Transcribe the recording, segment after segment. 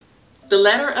The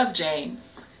letter of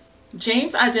James.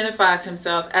 James identifies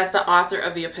himself as the author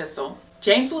of the epistle.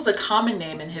 James was a common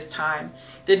name in his time.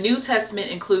 The New Testament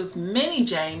includes many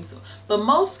James, but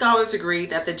most scholars agree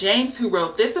that the James who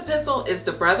wrote this epistle is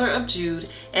the brother of Jude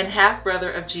and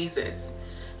half-brother of Jesus.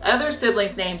 Other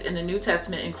siblings named in the New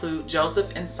Testament include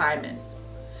Joseph and Simon.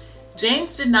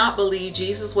 James did not believe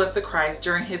Jesus was the Christ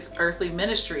during his earthly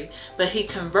ministry, but he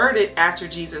converted after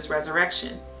Jesus'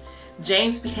 resurrection.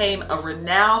 James became a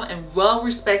renowned and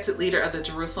well-respected leader of the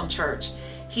Jerusalem church.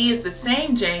 He is the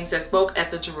same James that spoke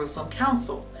at the Jerusalem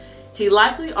Council. He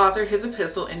likely authored his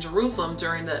epistle in Jerusalem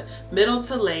during the middle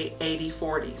to late AD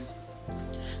 40s.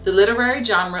 The literary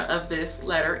genre of this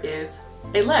letter is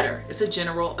a letter. It's a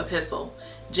general epistle.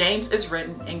 James is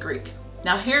written in Greek.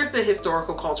 Now here's the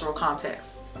historical cultural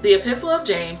context. The Epistle of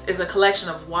James is a collection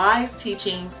of wise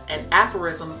teachings and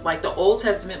aphorisms like the Old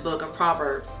Testament book of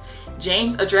Proverbs.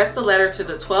 James addressed the letter to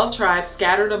the 12 tribes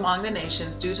scattered among the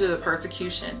nations due to the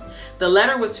persecution. The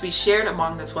letter was to be shared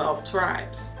among the 12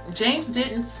 tribes. James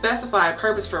didn't specify a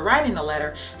purpose for writing the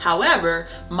letter. However,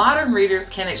 modern readers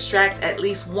can extract at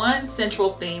least one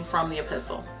central theme from the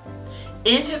epistle.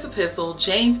 In his epistle,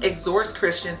 James exhorts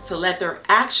Christians to let their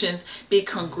actions be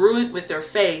congruent with their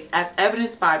faith, as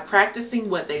evidenced by practicing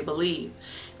what they believe.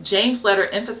 James' letter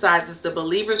emphasizes the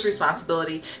believer's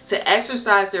responsibility to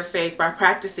exercise their faith by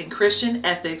practicing Christian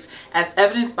ethics, as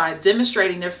evidenced by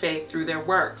demonstrating their faith through their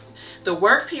works. The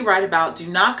works he writes about do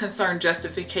not concern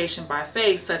justification by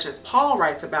faith, such as Paul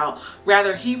writes about.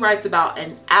 Rather, he writes about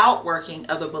an outworking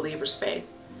of the believer's faith.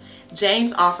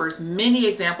 James offers many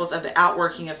examples of the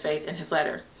outworking of faith in his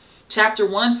letter. Chapter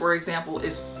 1, for example,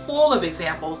 is full of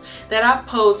examples that I've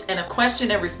posed in a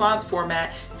question and response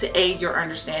format to aid your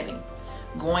understanding.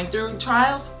 Going through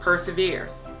trials? Persevere.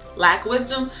 Lack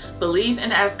wisdom? Believe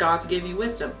and ask God to give you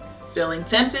wisdom. Feeling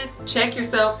tempted? Check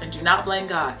yourself and do not blame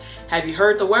God. Have you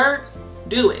heard the word?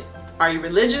 Do it. Are you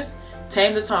religious?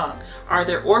 Tame the tongue. Are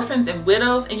there orphans and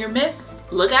widows in your midst?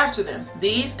 Look after them.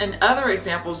 These and other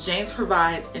examples James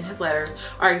provides in his letters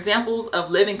are examples of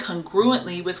living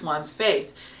congruently with one's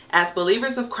faith. As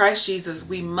believers of Christ Jesus,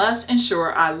 we must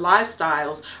ensure our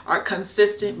lifestyles are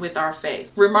consistent with our faith.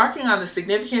 Remarking on the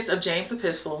significance of James'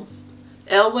 epistle,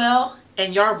 Elwell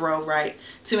and Yarbrough write,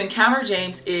 to encounter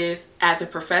James is, as a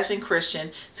professing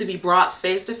Christian, to be brought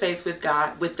face to face with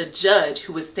God, with the judge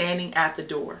who is standing at the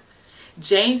door.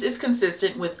 James is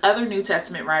consistent with other New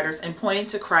Testament writers in pointing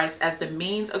to Christ as the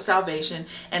means of salvation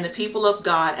and the people of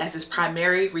God as his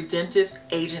primary redemptive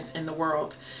agents in the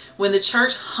world. When the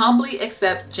church humbly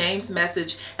accepts James'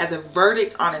 message as a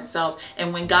verdict on itself,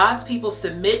 and when God's people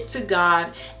submit to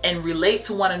God and relate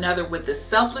to one another with the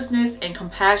selflessness and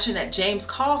compassion that James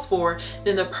calls for,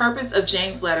 then the purpose of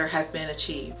James' letter has been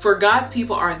achieved. For God's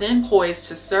people are then poised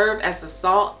to serve as the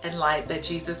salt and light that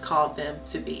Jesus called them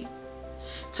to be.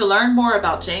 To learn more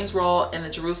about James' role in the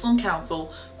Jerusalem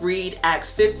Council, read Acts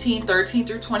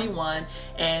 15:13-21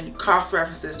 and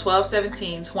cross-references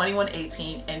 12:17,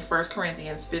 21:18, and 1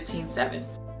 Corinthians 15:7.